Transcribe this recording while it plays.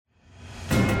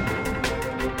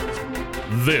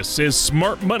This is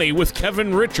Smart Money with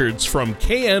Kevin Richards from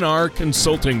KNR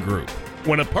Consulting Group.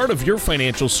 When a part of your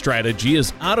financial strategy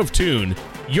is out of tune,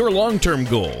 your long-term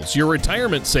goals, your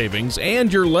retirement savings,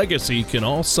 and your legacy can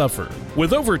all suffer.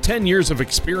 With over 10 years of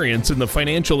experience in the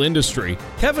financial industry,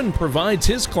 Kevin provides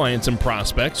his clients and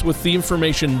prospects with the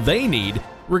information they need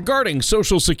regarding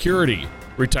Social Security,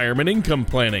 retirement income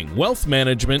planning, wealth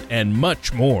management, and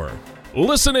much more.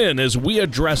 Listen in as we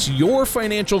address your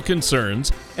financial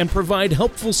concerns and provide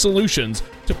helpful solutions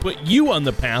to put you on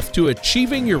the path to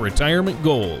achieving your retirement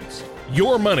goals.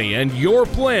 Your money and your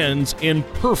plans in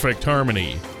perfect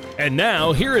harmony. And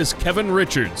now, here is Kevin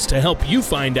Richards to help you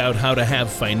find out how to have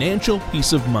financial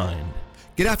peace of mind.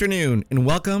 Good afternoon, and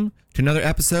welcome to another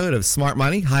episode of Smart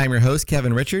Money. Hi, I'm your host,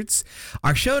 Kevin Richards.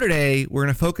 Our show today, we're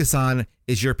going to focus on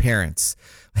is your parents.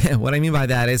 What I mean by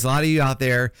that is a lot of you out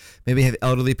there maybe have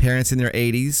elderly parents in their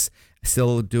 80s,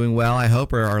 still doing well, I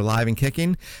hope, or are alive and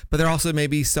kicking, but they're also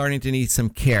maybe starting to need some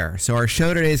care. So our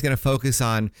show today is going to focus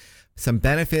on some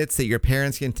benefits that your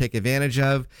parents can take advantage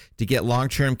of to get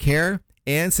long-term care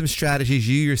and some strategies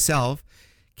you yourself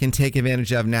can take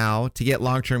advantage of now to get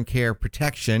long-term care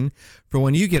protection for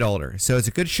when you get older. So it's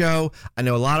a good show. I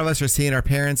know a lot of us are seeing our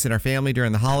parents and our family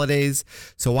during the holidays,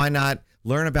 so why not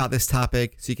learn about this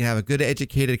topic so you can have a good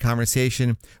educated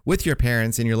conversation with your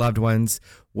parents and your loved ones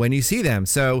when you see them.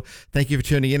 So thank you for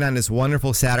tuning in on this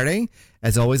wonderful Saturday.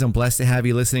 As always, I'm blessed to have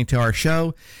you listening to our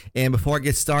show. And before I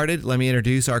get started, let me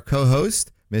introduce our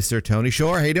co-host, Mr. Tony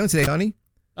Shore. How you doing today, Tony?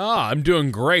 I'm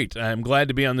doing great. I'm glad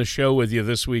to be on the show with you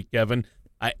this week, Kevin.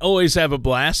 I always have a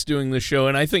blast doing the show,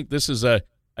 and I think this is a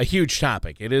huge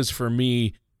topic. It is for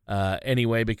me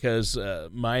anyway, because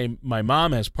my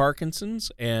mom has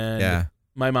Parkinson's, and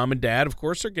my mom and dad, of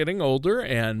course, are getting older,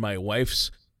 and my wife's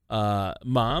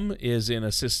mom is in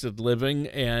assisted living,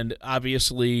 and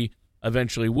obviously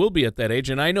eventually will be at that age.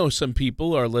 And I know some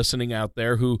people are listening out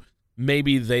there who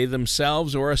maybe they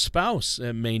themselves or a spouse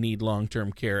may need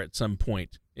long-term care at some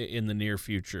point in the near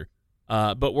future.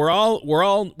 But we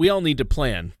all need to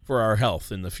plan for our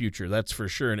health in the future. That's for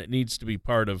sure. And it needs to be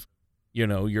part of,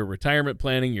 your retirement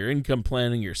planning, your income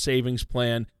planning, your savings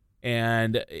plan.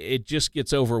 And it just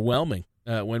gets overwhelming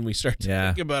when we start to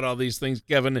think about all these things,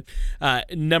 Kevin.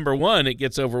 Number one, it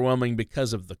gets overwhelming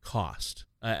because of the cost.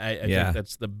 I think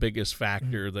that's the biggest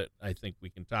factor that I think we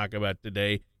can talk about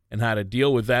today and how to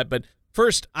deal with that. But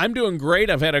first, I'm doing great.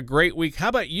 I've had a great week. How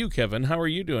about you, Kevin? How are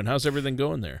you doing? How's everything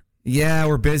going there? Yeah,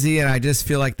 we're busy, and I just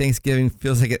feel like Thanksgiving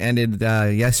feels like it ended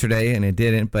yesterday, and it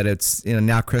didn't. But it's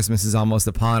now Christmas is almost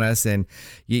upon us, and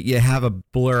you have a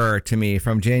blur to me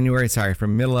from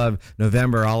middle of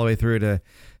November all the way through to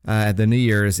the New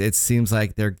Year's. It seems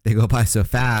like they go by so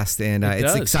fast, and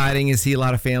it's exciting to see a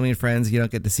lot of family and friends you don't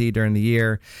get to see during the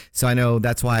year. So I know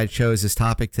that's why I chose this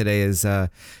topic today. Is a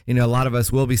lot of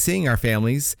us will be seeing our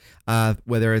families,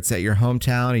 whether it's at your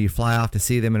hometown or you fly off to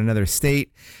see them in another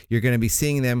state. You're going to be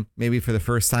seeing them maybe for the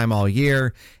first time all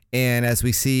year. And as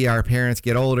we see our parents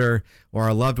get older or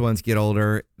our loved ones get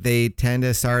older, they tend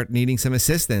to start needing some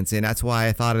assistance. And that's why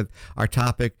I thought of our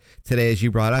topic today, as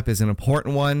you brought up, is an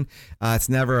important one. It's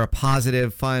never a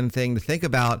positive, fun thing to think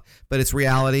about, but it's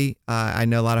reality. I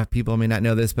know a lot of people may not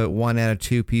know this, but 1 out of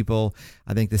 2 people,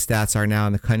 I think the stats are now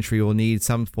in the country, will need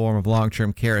some form of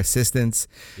long-term care assistance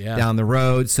down the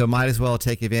road. So might as well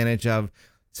take advantage of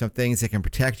some things that can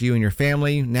protect you and your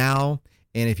family now.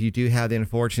 And if you do have the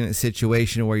unfortunate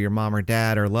situation where your mom or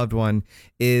dad or loved one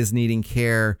is needing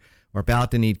care or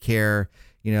about to need care,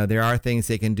 there are things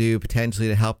they can do potentially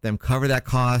to help them cover that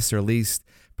cost or at least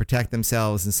protect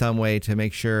themselves in some way to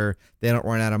make sure they don't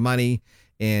run out of money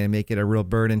and make it a real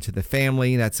burden to the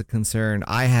family. That's a concern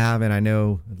I have, and I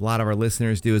know a lot of our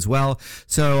listeners do as well.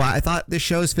 So I thought this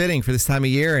show is fitting for this time of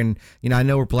year. And, I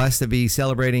know we're blessed to be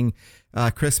celebrating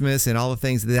Christmas and all the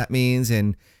things that means,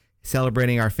 and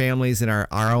celebrating our families and our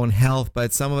own health,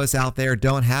 but some of us out there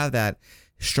don't have that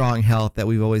strong health that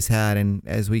we've always had, and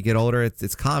as we get older,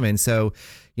 it's common. So,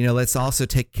 let's also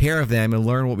take care of them and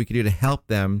learn what we can do to help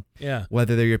them,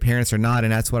 whether they're your parents or not,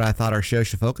 and that's what I thought our show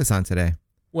should focus on today.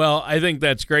 Well, I think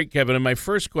that's great, Kevin, and my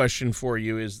first question for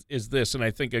you is this, and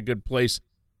I think a good place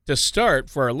to start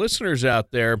for our listeners out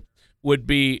there would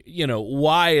be,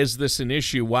 why is this an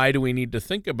issue? Why do we need to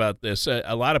think about this?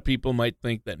 A lot of people might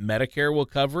think that Medicare will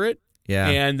cover it,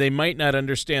 and they might not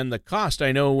understand the cost.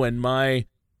 I know when my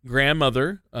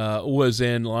grandmother was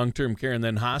in long-term care and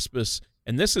then hospice,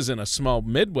 and this is in a small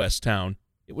Midwest town,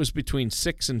 it was between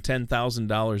 $6,000 and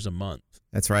 $10,000 a month.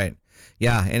 That's right.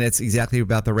 Yeah, and it's exactly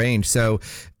about the range. So,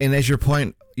 and as your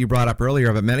point you brought up earlier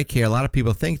about Medicare, a lot of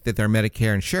people think that their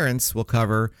Medicare insurance will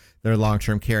cover their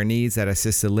long-term care needs at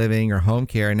assisted living or home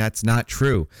care, and that's not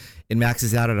true. It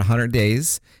maxes out at 100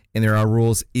 days, and there are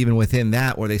rules even within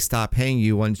that where they stop paying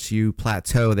you once you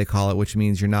plateau, they call it, which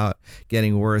means you're not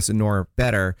getting worse nor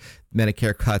better.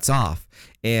 Medicare cuts off.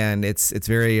 And it's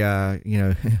very,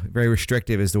 very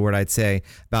restrictive is the word I'd say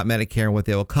about Medicare and what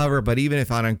they will cover. But even if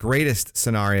on a greatest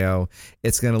scenario,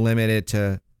 it's going to limit it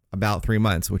to about 3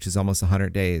 months, which is almost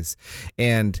 100 days.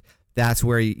 And that's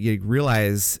where you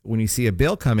realize when you see a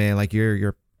bill come in, like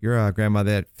your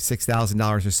grandmother at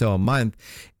 $6,000 or so a month,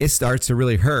 it starts to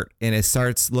really hurt, and it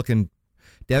starts looking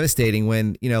devastating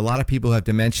when, a lot of people who have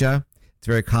dementia. It's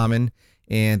very common,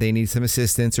 and they need some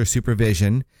assistance or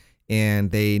supervision,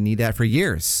 and they need that for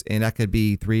years. And that could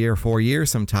be 3 or 4 years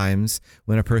sometimes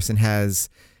when a person has,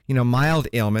 mild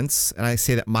ailments. And I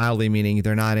say that mildly meaning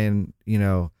they're not in,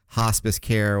 hospice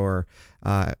care or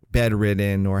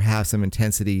bedridden or have some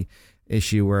intensity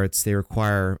issue where they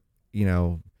require,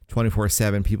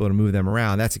 24/7 people to move them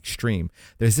around. That's extreme.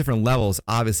 There's different levels,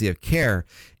 obviously, of care.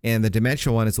 And the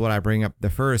dementia one is what I bring up the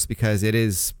first because I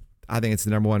think it's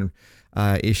the number one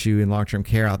issue in long-term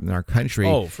care out in our country.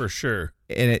 Oh, for sure.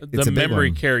 And it's the a big memory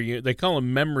one. care, they call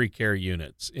them memory care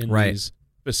units in these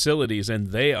facilities, and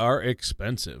they are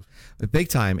expensive. Big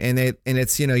time. And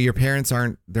it's, your parents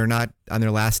they're not on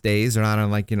their last days. They're not on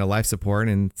life support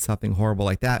and something horrible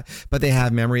like that, but they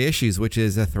have memory issues, which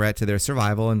is a threat to their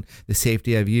survival and the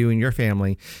safety of you and your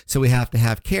family. So we have to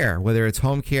have care, whether it's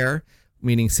home care,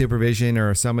 meaning supervision,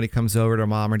 or somebody comes over to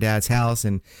mom or dad's house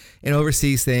and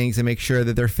oversees things and makes sure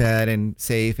that they're fed and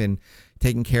safe and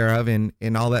taken care of and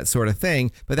all that sort of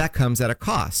thing. But that comes at a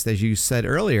cost, as you said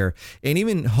earlier. And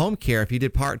even home care, if you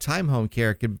did part-time home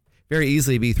care, it could very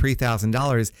easily be $3,000,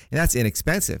 and that's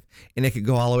inexpensive. And it could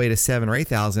go all the way to $7,000 or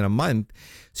 $8,000 a month.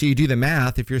 So you do the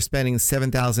math. If you're spending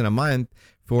 $7,000 a month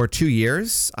for 2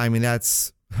 years, I mean,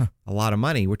 that's a lot of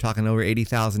money. We're talking over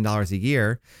 $80,000 a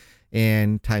year.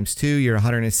 And times 2, you're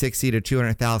 $160,000 to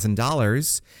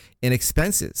 $200,000 in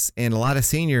expenses. And a lot of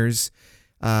seniors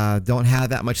don't have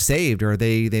that much saved, or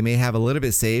they may have a little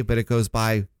bit saved, but it goes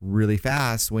by really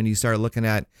fast when you start looking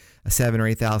at a $7,000 or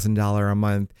 $8,000 a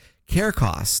month care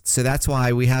cost. So that's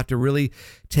why we have to really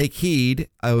take heed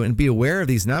and be aware of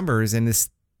these numbers and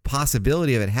this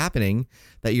possibility of it happening,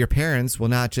 that your parents will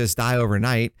not just die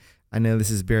overnight. I know this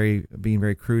is being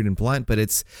very crude and blunt, but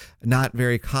it's not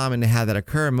very common to have that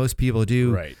occur. Most people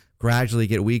do gradually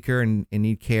get weaker and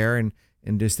need care, and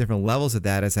there's different levels of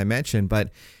that, as I mentioned. But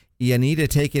you need to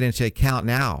take it into account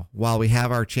now while we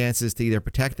have our chances to either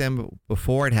protect them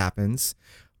before it happens.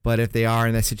 But if they are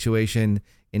in that situation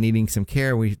and needing some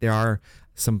care, there are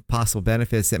some possible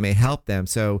benefits that may help them.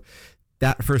 So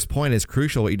that first point is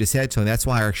crucial, what you just said, Tony. That's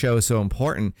why our show is so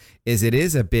important, is it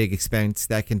is a big expense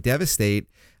that can devastate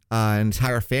an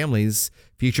entire family's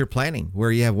future planning,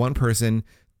 where you have one person,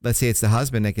 let's say it's the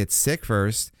husband that gets sick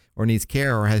first or needs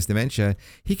care or has dementia,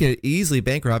 he could easily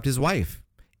bankrupt his wife.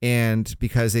 And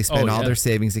because they spend all their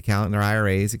savings account and their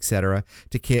IRAs, et cetera,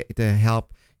 to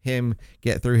help him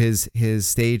get through his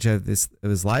stage of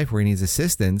his life where he needs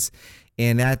assistance.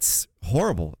 And that's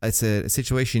horrible. It's a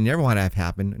situation you never want to have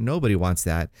happen. Nobody wants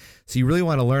that. So you really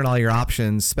want to learn all your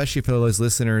options, especially for those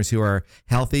listeners who are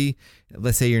healthy.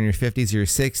 Let's say you're in your 50s or your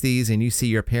 60s and you see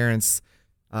your parents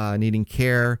needing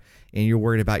care, and you're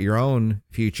worried about your own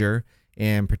future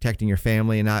and protecting your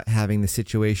family and not having the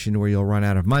situation where you'll run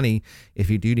out of money if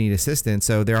you do need assistance.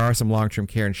 So there are some long-term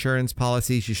care insurance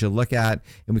policies you should look at,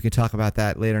 and we can talk about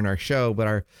that later in our show. But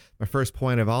our first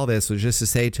point of all this was just to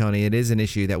say, Tony, it is an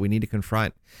issue that we need to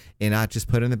confront and not just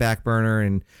put in the back burner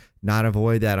and not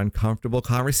avoid that uncomfortable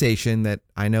conversation that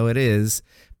I know it is,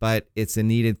 but it's a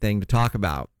needed thing to talk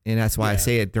about. And that's why I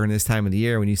say it during this time of the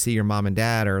year when you see your mom and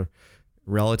dad or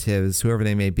relatives, whoever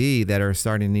they may be, that are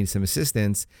starting to need some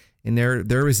assistance, and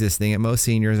they're resisting it. Most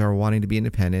seniors are wanting to be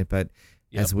independent, but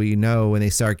as we know, when they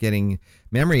start getting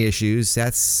memory issues,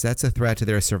 that's a threat to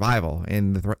their survival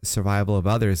and the survival of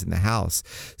others in the house.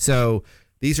 So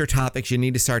these are topics you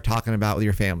need to start talking about with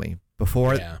your family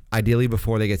ideally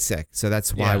before they get sick. So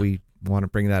that's why we want to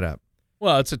bring that up.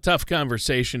 Well, it's a tough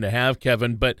conversation to have,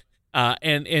 Kevin, but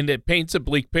and it paints a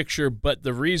bleak picture. But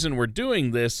the reason we're doing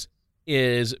this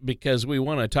is because we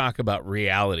want to talk about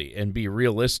reality and be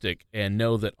realistic and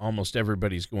know that almost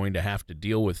everybody's going to have to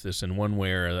deal with this in one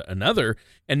way or another.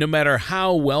 And no matter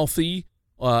how wealthy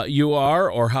you are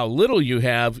or how little you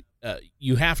have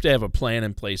to have a plan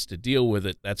in place to deal with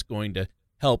it. That's going to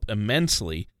help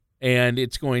immensely, and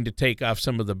it's going to take off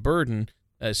some of the burden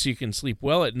so you can sleep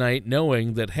well at night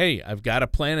knowing that, hey, I've got a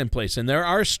plan in place. And there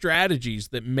are strategies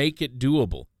that make it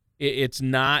doable. It's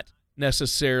not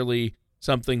necessarily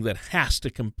something that has to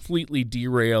completely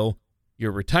derail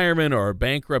your retirement or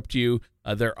bankrupt you.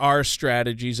 There are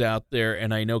strategies out there,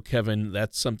 and I know, Kevin,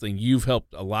 that's something you've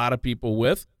helped a lot of people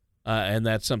with, and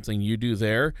that's something you do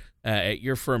there at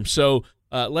your firm. So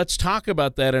let's talk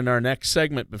about that in our next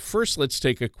segment, but first let's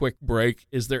take a quick break.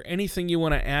 Is there anything you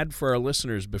want to add for our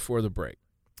listeners before the break?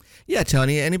 Yeah,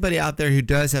 Tony, anybody out there who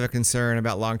does have a concern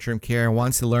about long-term care and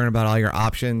wants to learn about all your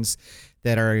options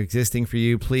that are existing for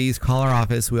you, please call our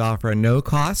office. We offer a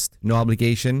no-cost,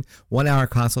 no-obligation, 1-hour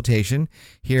consultation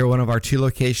here at one of our 2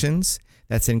 locations.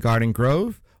 That's in Garden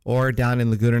Grove or down in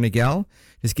Laguna Niguel.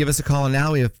 Just give us a call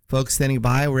now. We have folks standing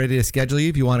by. We're ready to schedule you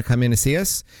if you want to come in to see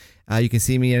us. You can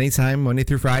see me anytime, Monday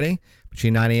through Friday,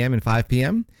 between 9 a.m. and 5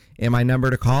 p.m. And my number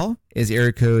to call is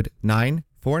area code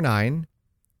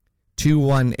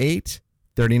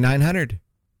 949-218-3900.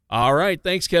 All right.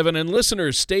 Thanks, Kevin. And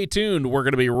listeners, stay tuned. We're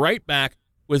going to be right back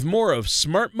with more of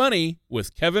Smart Money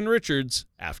with Kevin Richards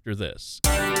after this.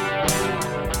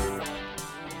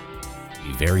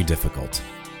 Very difficult,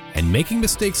 and making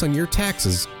mistakes on your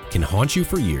taxes can haunt you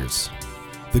for years.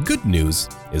 The good news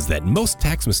is that most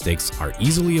tax mistakes are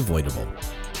easily avoidable.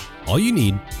 All you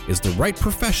need is the right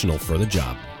professional for the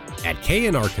job. At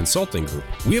K&R Consulting Group,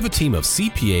 we have a team of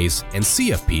CPAs and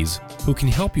CFPs who can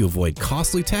help you avoid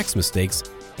costly tax mistakes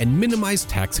and minimize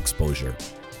tax exposure.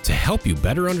 To help you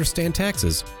better understand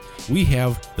taxes, we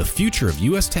have The Future of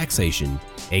U.S. Taxation,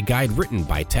 a guide written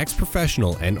by tax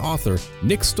professional and author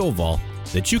Nick Stovall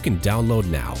that you can download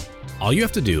now. All you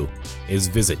have to do is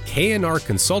visit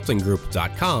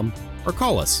knrconsultinggroup.com or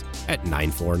call us at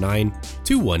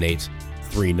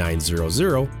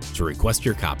 949-218-3900 to request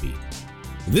your copy.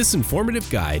 This informative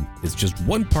guide is just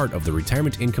one part of the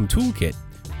Retirement Income Toolkit,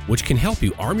 which can help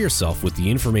you arm yourself with the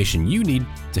information you need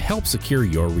to help secure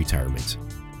your retirement.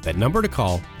 That number to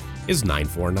call is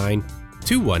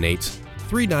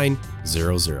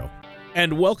 949-218-3900.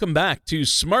 And welcome back to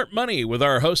Smart Money with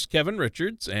our host, Kevin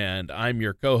Richards, and I'm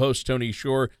your co-host, Tony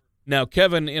Shore. Now,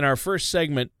 Kevin, in our first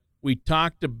segment, we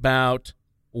talked about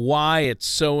why it's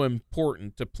so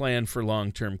important to plan for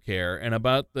long-term care and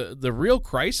about the real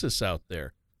crisis out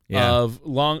there of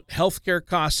healthcare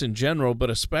costs in general, but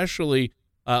especially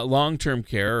long-term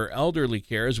care or elderly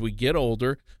care as we get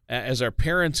older, as our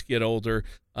parents get older.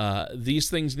 These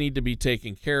things need to be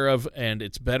taken care of, and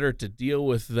it's better to deal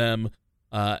with them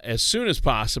as soon as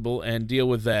possible and deal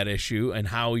with that issue and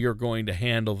how you're going to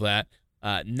handle that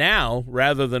now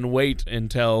rather than wait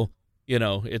until,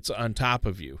 it's on top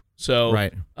of you. So,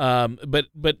 right.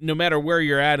 But no matter where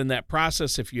you're at in that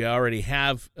process, if you already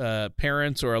have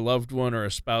parents or a loved one or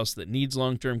a spouse that needs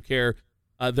long-term care,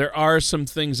 there are some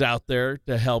things out there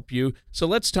to help you. So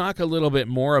let's talk a little bit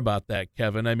more about that,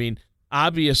 Kevin. I mean,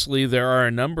 obviously, there are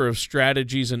a number of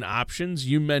strategies and options.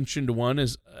 You mentioned one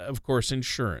is, of course,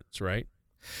 insurance, right?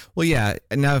 Well, yeah.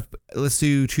 Now, let's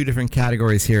do 2 different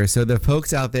categories here. So the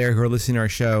folks out there who are listening to our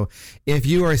show, if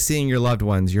you are seeing your loved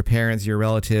ones, your parents, your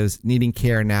relatives needing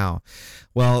care now,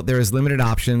 well, there's limited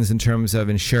options in terms of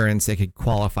insurance they could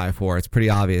qualify for. It's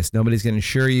pretty obvious. Nobody's going to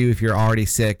insure you if you're already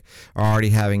sick or already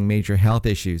having major health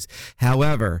issues.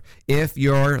 However, if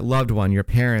your loved one, your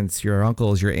parents, your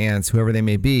uncles, your aunts, whoever they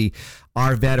may be,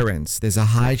 are veterans, there's a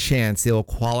high chance they will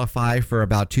qualify for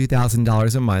about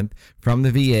 $2,000 a month from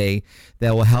the VA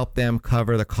that will help them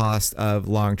cover the cost of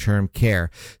long-term care.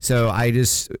 So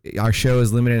our show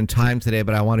is limited in time today,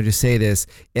 but I want to just say this.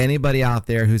 Anybody out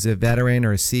there who's a veteran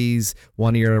or sees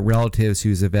one of your relatives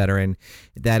who's a veteran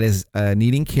that is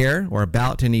needing care or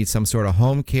about to need some sort of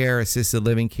home care, assisted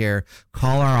living care,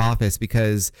 call our office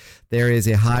because there is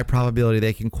a high probability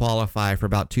they can qualify for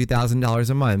about $2,000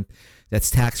 a month. That's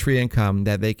tax-free income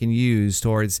that they can use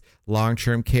towards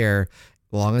long-term care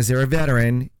as long as they're a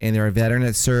veteran and they're a veteran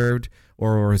that served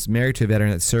or was married to a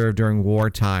veteran that served during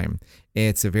wartime.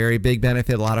 It's a very big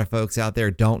benefit a lot of folks out there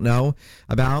don't know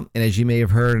about. And as you may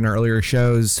have heard in our earlier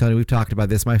shows, Tony, we've talked about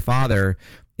this. My father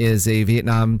is a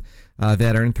Vietnam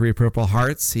veteran, 3 Purple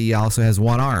Hearts. He also has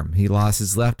 1 arm. He lost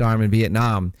his left arm in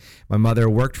Vietnam. My mother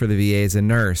worked for the VA as a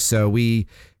nurse. So we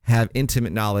have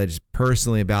intimate knowledge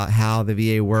personally about how the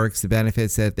VA works, the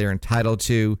benefits that they're entitled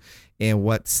to, and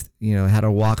what's, how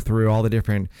to walk through all the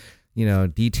different,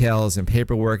 details and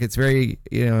paperwork. It's very,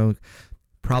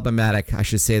 problematic, I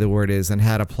should say the word is, on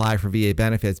how to apply for VA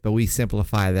benefits, but we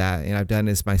simplify that. And I've done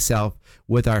this myself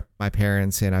with my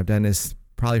parents, and I've done this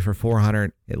probably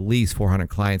for at least 400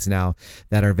 clients now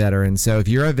that are veterans. So if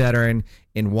you're a veteran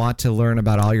and want to learn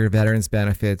about all your veterans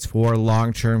benefits for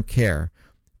long-term care,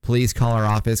 please call our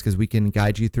office because we can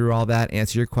guide you through all that,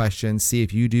 answer your questions, see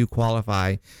if you do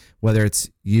qualify, whether it's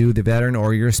you, the veteran,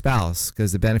 or your spouse,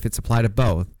 because the benefits apply to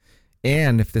both.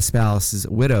 And if the spouse is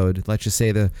widowed, let's just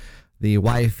say the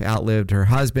wife outlived her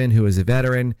husband who was a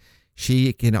veteran,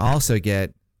 she can also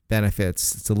get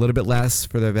benefits. It's a little bit less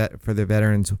for the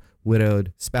veteran's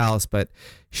widowed spouse, but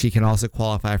she can also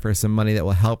qualify for some money that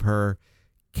will help her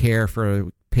pay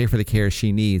for the care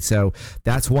she needs. So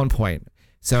that's one point.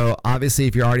 So obviously,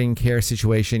 if you're already in a care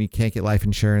situation, you can't get life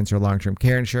insurance or long-term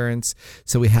care insurance.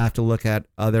 So we have to look at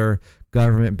other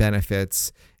government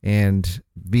benefits, and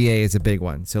VA is a big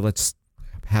one. So let's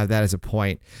have that as a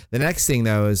point. The next thing,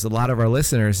 though, is a lot of our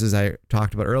listeners, as I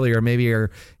talked about earlier, maybe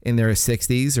are in their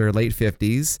 60s or late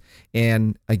 50s.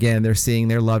 And again, they're seeing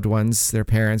their loved ones, their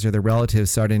parents or their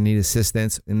relatives starting to need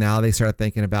assistance. And now they start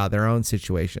thinking about their own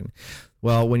situation.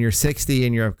 Well, when you're 60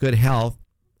 and you're of good health,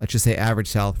 let's just say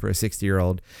average health for a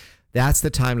 60-year-old, that's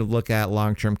the time to look at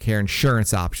long-term care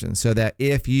insurance options, so that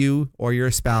if you or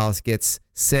your spouse gets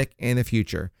sick in the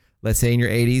future, let's say in your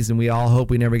 80s, and we all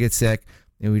hope we never get sick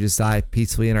and we just die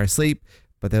peacefully in our sleep,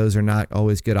 but those are not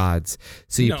always good odds.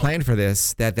 So you plan for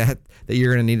this, that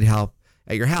you're going to need help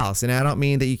at your house. And I don't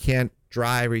mean that you can't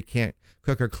drive or you can't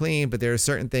cook or clean, but there are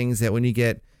certain things that when you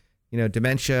get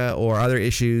dementia or other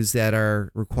issues that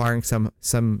are requiring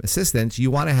some assistance,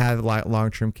 you want to have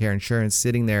long-term care insurance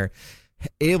sitting there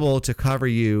able to cover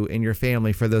you and your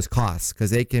family for those costs,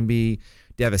 because they can be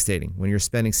devastating when you're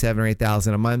spending $7,000 or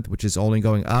 $8,000 a month, which is only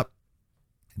going up.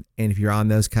 And if you're on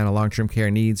those kind of long-term care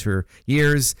needs for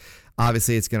years,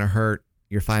 obviously it's going to hurt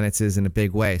your finances in a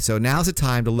big way. So now's the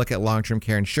time to look at long-term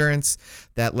care insurance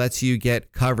that lets you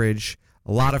get coverage,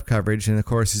 a lot of coverage, and of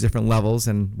course there's different levels,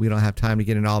 and we don't have time to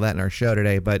get into all that in our show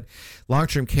today, but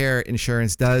long-term care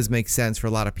insurance does make sense for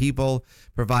a lot of people,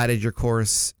 provided you're, of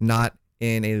course, not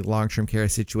in a long-term care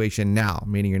situation now,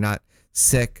 meaning you're not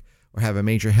sick or have a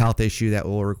major health issue that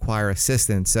will require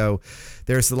assistance. So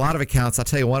there's a lot of accounts. I'll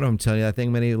tell you one of them, Tony, I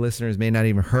think many listeners may not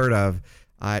even heard of.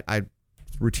 I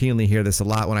routinely hear this a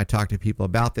lot when I talk to people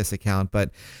about this account,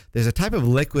 but there's a type of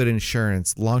liquid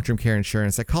insurance, long-term care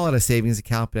insurance. I call it a savings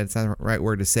account, but it's not the right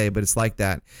word to say, but it's like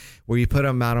that, where you put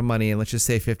an amount of money in, let's just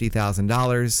say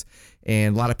 $50,000,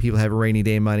 and a lot of people have rainy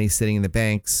day money sitting in the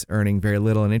banks earning very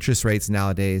little in interest rates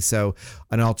nowadays. So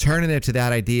an alternative to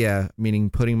that idea, meaning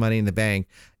putting money in the bank,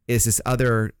 is this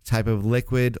other type of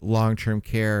liquid long-term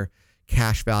care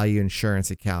cash value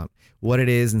insurance account. What it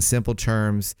is in simple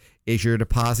terms is you're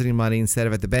depositing money instead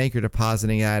of at the bank, you're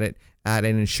depositing at an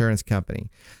insurance company.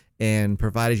 And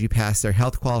provided you pass their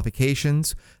health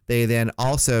qualifications, they then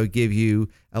also give you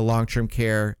a long-term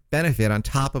care benefit on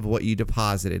top of what you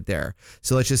deposited there.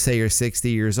 So let's just say you're 60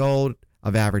 years old,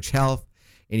 of average health,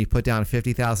 and you put down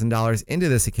 $50,000 into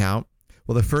this account.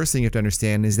 Well, the first thing you have to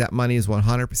understand is that money is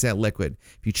 100% liquid.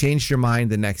 If you changed your mind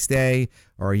the next day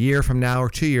or a year from now or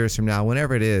 2 years from now,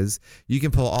 whenever it is, you can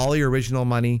pull all your original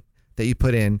money that you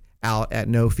put in out at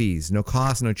no fees, no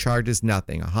cost, no charges,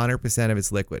 nothing. 100% of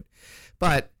it's liquid.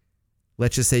 But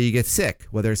let's just say you get sick,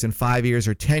 whether it's in 5 years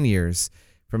or 10 years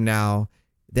from now,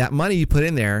 that money you put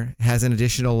in there has an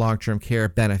additional long-term care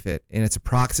benefit, and it's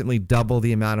approximately double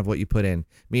the amount of what you put in,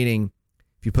 meaning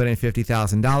if you put in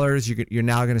 $50,000, you're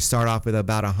now going to start off with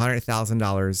about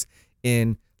 $100,000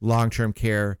 in long-term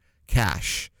care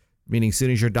cash, meaning as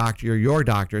soon as your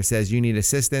doctor says you need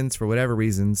assistance for whatever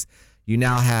reasons, you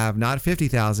now have not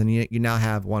 $50,000, you now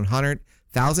have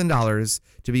 $100,000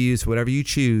 to be used for whatever you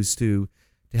choose to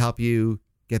help you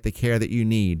get the care that you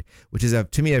need, which is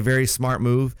to me a very smart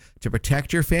move to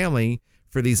protect your family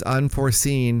for these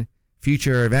unforeseen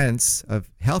future events of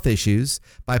health issues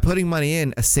by putting money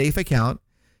in a safe account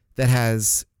that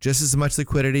has just as much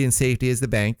liquidity and safety as the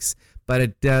banks, but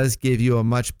it does give you a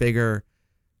much bigger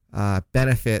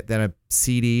benefit than a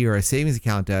CD or a savings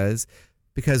account does,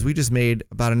 because we just made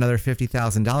about another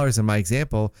 $50,000 in my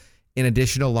example in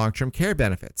additional long-term care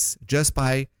benefits just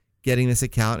by getting this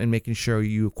account and making sure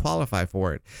you qualify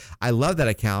for it. I love that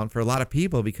account for a lot of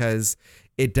people because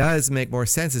it does make more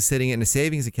sense than sitting in a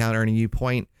savings account earning you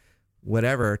 2%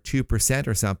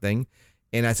 or something,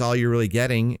 and that's all you're really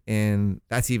getting, and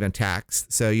that's even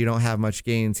taxed, so you don't have much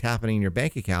gains happening in your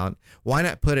bank account. Why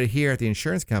not put it here at the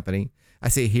insurance company? I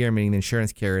say here meaning the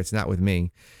insurance carrier, it's not with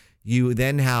me. You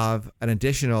then have an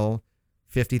additional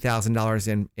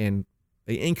 $50,000 in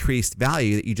increased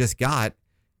value that you just got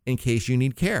in case you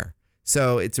need care.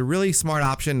 So it's a really smart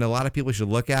option that a lot of people should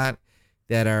look at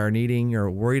that are needing or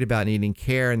worried about needing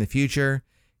care in the future.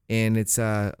 And it's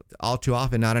all too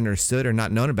often not understood or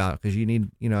not known about because you need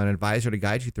an advisor to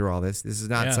guide you through all this. This is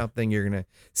not something you're going to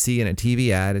see in a TV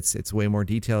ad. It's way more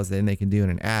details than they can do in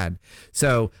an ad.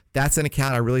 So that's an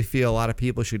account I really feel a lot of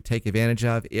people should take advantage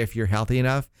of if you're healthy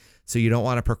enough. So you don't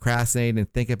want to procrastinate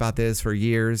and think about this for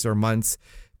years or months.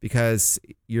 because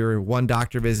you're one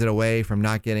doctor visit away from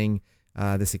not getting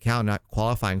this account, not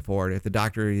qualifying for it. If the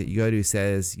doctor that you go to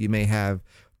says you may have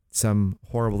some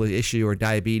horrible issue or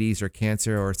diabetes or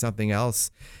cancer or something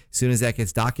else, as soon as that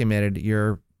gets documented,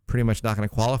 you're pretty much not going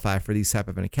to qualify for these type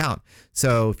of an account.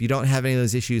 So if you don't have any of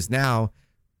those issues now,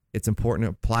 it's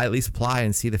important to at least apply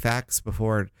and see the facts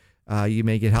before you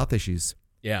may get health issues.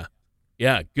 Yeah.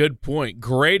 Yeah, good point.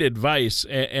 Great advice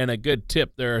and a good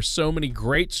tip. There are so many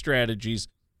great strategies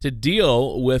to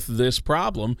deal with this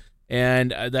problem,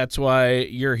 and that's why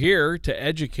you're here to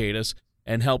educate us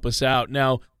and help us out.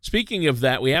 Now, speaking of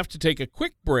that, we have to take a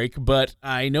quick break, but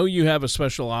I know you have a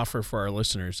special offer for our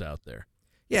listeners out there.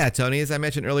 Yeah, Tony, as I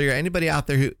mentioned earlier, anybody out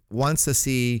there who wants to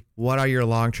see what are your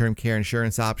long-term care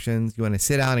insurance options, you want to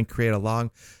sit down and create a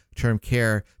long-term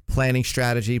care planning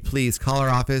strategy, please call our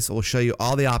office. We'll show you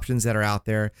all the options that are out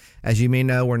there. As you may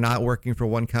know, we're not working for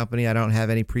one company. I don't have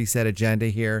any preset agenda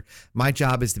here. My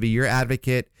job is to be your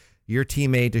advocate, your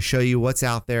teammate, to show you what's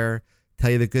out there,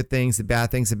 tell you the good things, the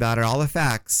bad things about it, all the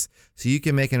facts, so you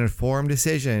can make an informed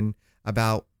decision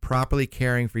about properly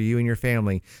caring for you and your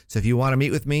family. So if you want to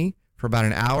meet with me for about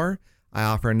an hour, I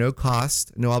offer a no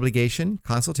cost, no obligation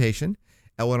consultation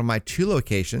at one of my 2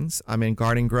 locations. I'm in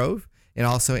Garden Grove and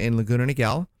also in Laguna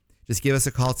Niguel. Just give us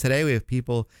a call today. We have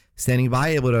people standing by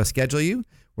able to schedule you.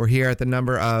 We're here at the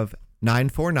number of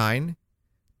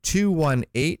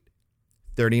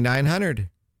 949-218-3900.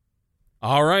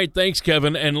 All right. Thanks,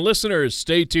 Kevin. And listeners,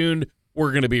 stay tuned.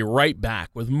 We're going to be right back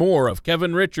with more of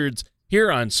Kevin Richards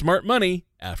here on Smart Money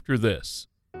after this.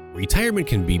 Retirement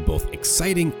can be both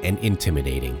exciting and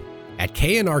intimidating. At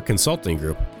K&R Consulting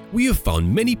Group, we have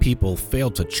found many people fail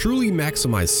to truly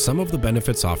maximize some of the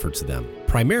benefits offered to them,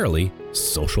 primarily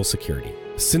Social Security.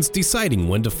 Since deciding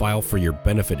when to file for your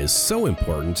benefit is so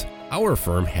important, our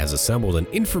firm has assembled an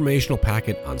informational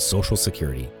packet on Social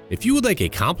Security. If you would like a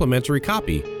complimentary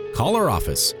copy, call our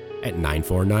office at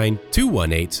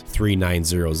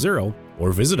 949-218-3900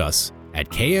 or visit us at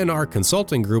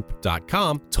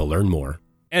knrconsultinggroup.com to learn more.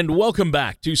 And welcome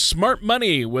back to Smart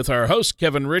Money with our host,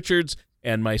 Kevin Richards,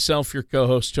 and myself, your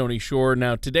co-host, Tony Shore.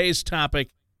 Now, today's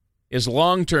topic is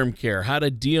long-term care, how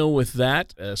to deal with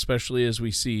that, especially as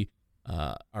we see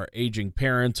our aging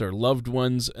parents or loved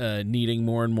ones needing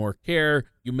more and more care.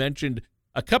 You mentioned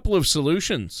a couple of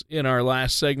solutions in our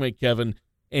last segment, Kevin,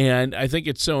 and I think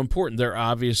it's so important. There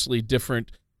are obviously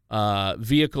different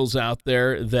vehicles out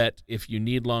there that, if you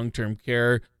need long-term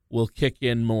care, will kick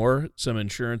in more, some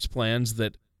insurance plans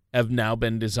that have now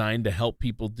been designed to help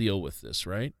people deal with this,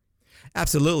 right?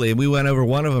 Absolutely. We went over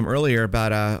one of them earlier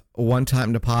about a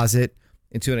one-time deposit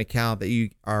into an account that you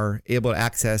are able to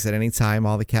access at any time.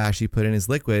 All the cash you put in is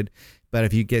liquid, but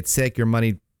if you get sick, your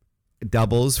money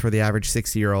doubles for the average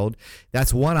 60-year-old.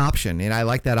 That's one option, and I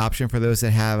like that option for those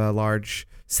that have a large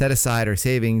set-aside or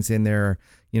savings in their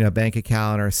bank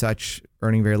account or such,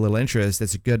 earning very little interest.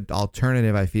 That's a good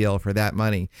alternative, I feel, for that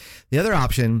money. The other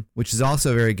option, which is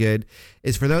also very good,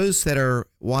 is for those that are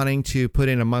wanting to put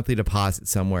in a monthly deposit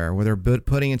somewhere, where they're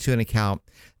putting into an account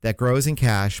that grows in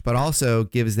cash, but also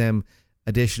gives them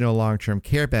additional long-term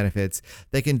care benefits.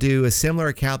 They can do a similar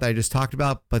account that I just talked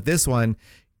about, but this one,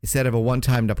 instead of a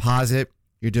one-time deposit,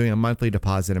 you're doing a monthly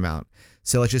deposit amount.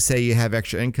 So let's just say you have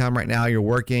extra income right now, you're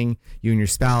working, you and your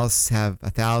spouse have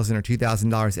 $1,000 or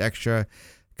 $2,000 extra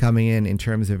coming in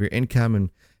terms of your income and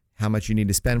how much you need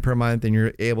to spend per month, and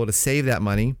you're able to save that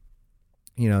money,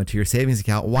 to your savings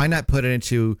account. Why not put it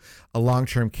into a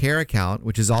long-term care account,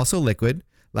 which is also liquid,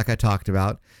 like I talked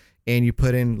about, and you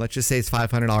put in, let's just say it's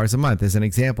 $500 a month as an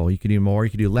example. You could do more,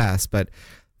 you could do less, but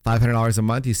 $500 a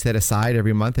month you set aside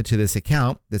every month into this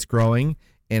account that's growing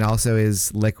and also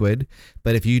is liquid.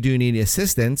 But if you do need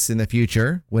assistance in the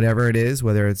future, whatever it is,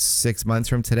 whether it's 6 months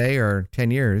from today or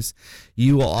 10 years,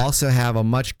 you will also have a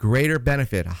much greater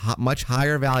benefit, a much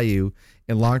higher value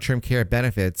in long-term care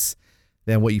benefits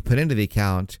than what you put into the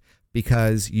account,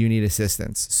 because you need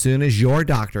assistance. Soon as your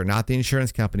doctor, not the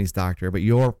insurance company's doctor, but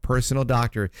your personal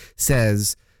doctor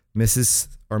says Mrs.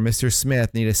 or Mr.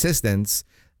 Smith need assistance,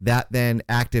 that then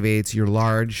activates your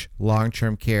large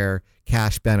long-term care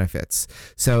cash benefits.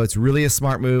 So it's really a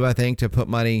smart move, I think, to put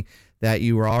money that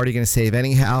you were already going to save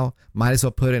anyhow. Might as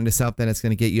well put it into something that's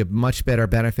going to get you much better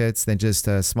benefits than just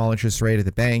a small interest rate at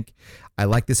the bank. I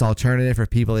like this alternative for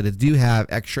people that do have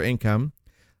extra income.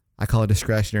 I call it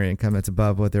discretionary income that's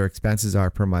above what their expenses are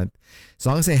per month. As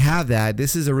long as they have that,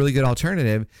 this is a really good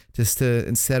alternative, just to,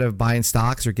 instead of buying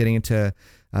stocks or getting into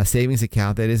a savings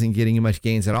account that isn't getting you much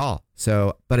gains at all.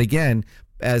 So, but again,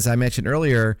 as I mentioned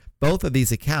earlier, both of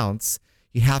these accounts,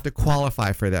 you have to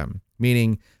qualify for them,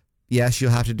 meaning, yes,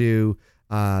 you'll have to do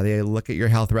They look at your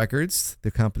health records.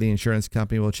 The insurance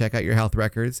company will check out your health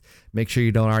records, make sure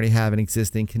you don't already have an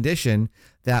existing condition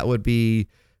that would be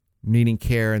needing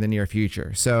care in the near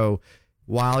future. So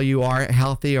while you are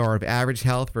healthy or of average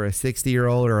health for a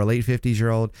 60-year-old or a late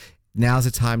 50s-year-old, now's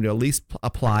the time to at least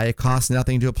apply. It costs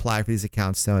nothing to apply for these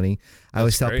accounts, Tony. I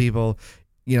always tell people,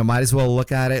 might as well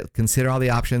look at it, consider all the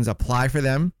options, apply for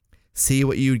them, see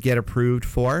what you get approved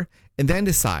for, and then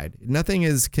decide. Nothing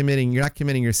is committing. You're not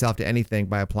committing yourself to anything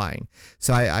by applying.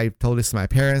 So I've told this to my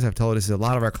parents. I've told this to a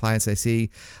lot of our clients I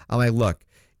see. I'm like, look,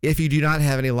 if you do not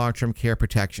have any long-term care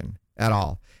protection at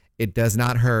all, it does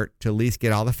not hurt to at least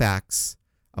get all the facts,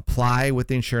 apply with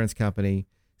the insurance company,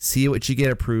 see what you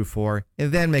get approved for,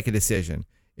 and then make a decision.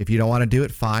 If you don't want to do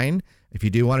it, fine. If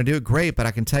you do want to do it, great. But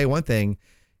I can tell you one thing,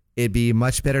 it'd be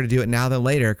much better to do it now than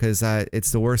later, because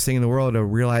it's the worst thing in the world to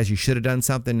realize you should have done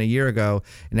something a year ago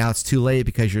and now it's too late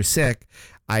because you're sick.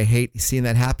 I hate seeing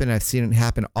that happen. I've seen it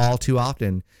happen all too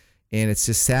often. And it's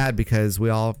just sad because we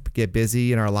all get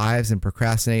busy in our lives and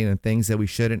procrastinate on things that we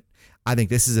shouldn't. I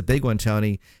think this is a big one,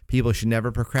 Tony. People should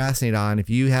never procrastinate on. If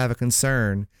you have a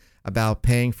concern about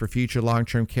paying for future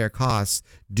long-term care costs,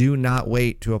 do not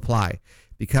wait to apply,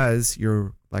 because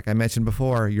you're, like I mentioned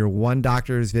before, you're one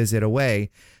doctor's visit away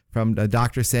from a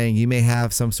doctor saying you may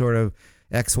have some sort of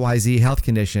XYZ health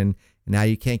condition, and now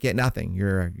you can't get nothing.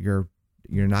 You're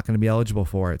not going to be eligible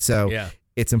for it. So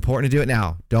It's important to do it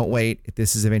now. Don't wait if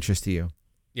this is of interest to you.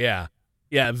 Yeah,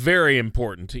 very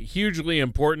important, hugely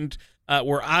important.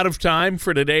 We're out of time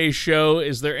for today's show.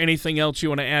 Is there anything else you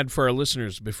want to add for our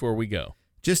listeners before we go?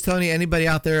 Just, Tony, anybody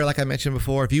out there, like I mentioned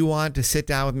before, if you want to sit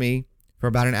down with me for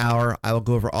about an hour, I will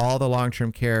go over all the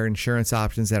long-term care insurance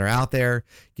options that are out there,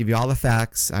 give you all the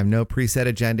facts. I have no preset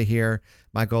agenda here.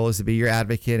 My goal is to be your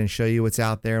advocate and show you what's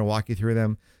out there and walk you through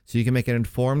them so you can make an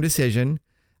informed decision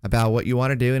about what you want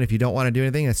to do. And if you don't want to do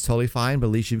anything, that's totally fine, but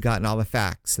at least you've gotten all the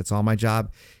facts. That's all my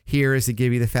job here is to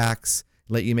give you the facts,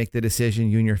 let you make the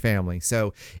decision, you and your family.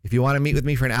 So if you want to meet with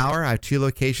me for an hour, I have 2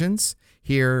 locations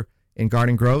here in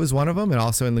Garden Grove is one of them, and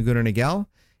also in Laguna Niguel,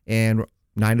 and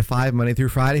 9 to 5, Monday through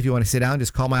Friday. If you want to sit down,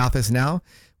 just call my office now.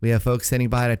 We have folks standing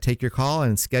by to take your call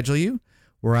and schedule you.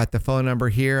 We're at the phone number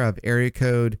here of area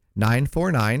code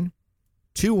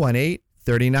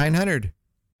 949-218-3900.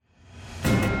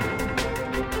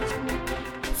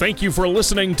 Thank you for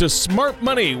listening to Smart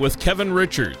Money with Kevin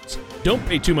Richards. Don't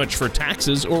pay too much for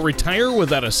taxes or retire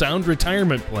without a sound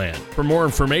retirement plan. For more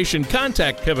information,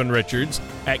 contact Kevin Richards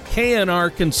at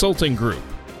KNR Consulting Group.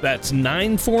 That's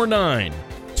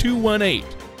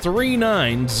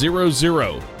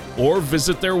 949-218-3900. Or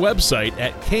visit their website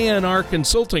at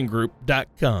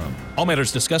knrconsultinggroup.com. All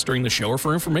matters discussed during the show are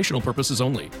for informational purposes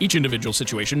only. Each individual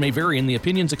situation may vary, and the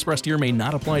opinions expressed here may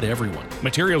not apply to everyone.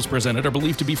 Materials presented are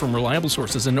believed to be from reliable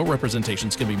sources, and no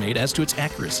representations can be made as to its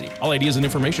accuracy. All ideas and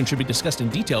information should be discussed in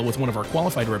detail with one of our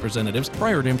qualified representatives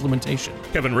prior to implementation.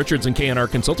 Kevin Richards and KNR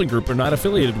Consulting Group are not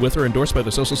affiliated with or endorsed by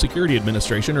the Social Security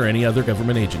Administration or any other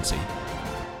government agency.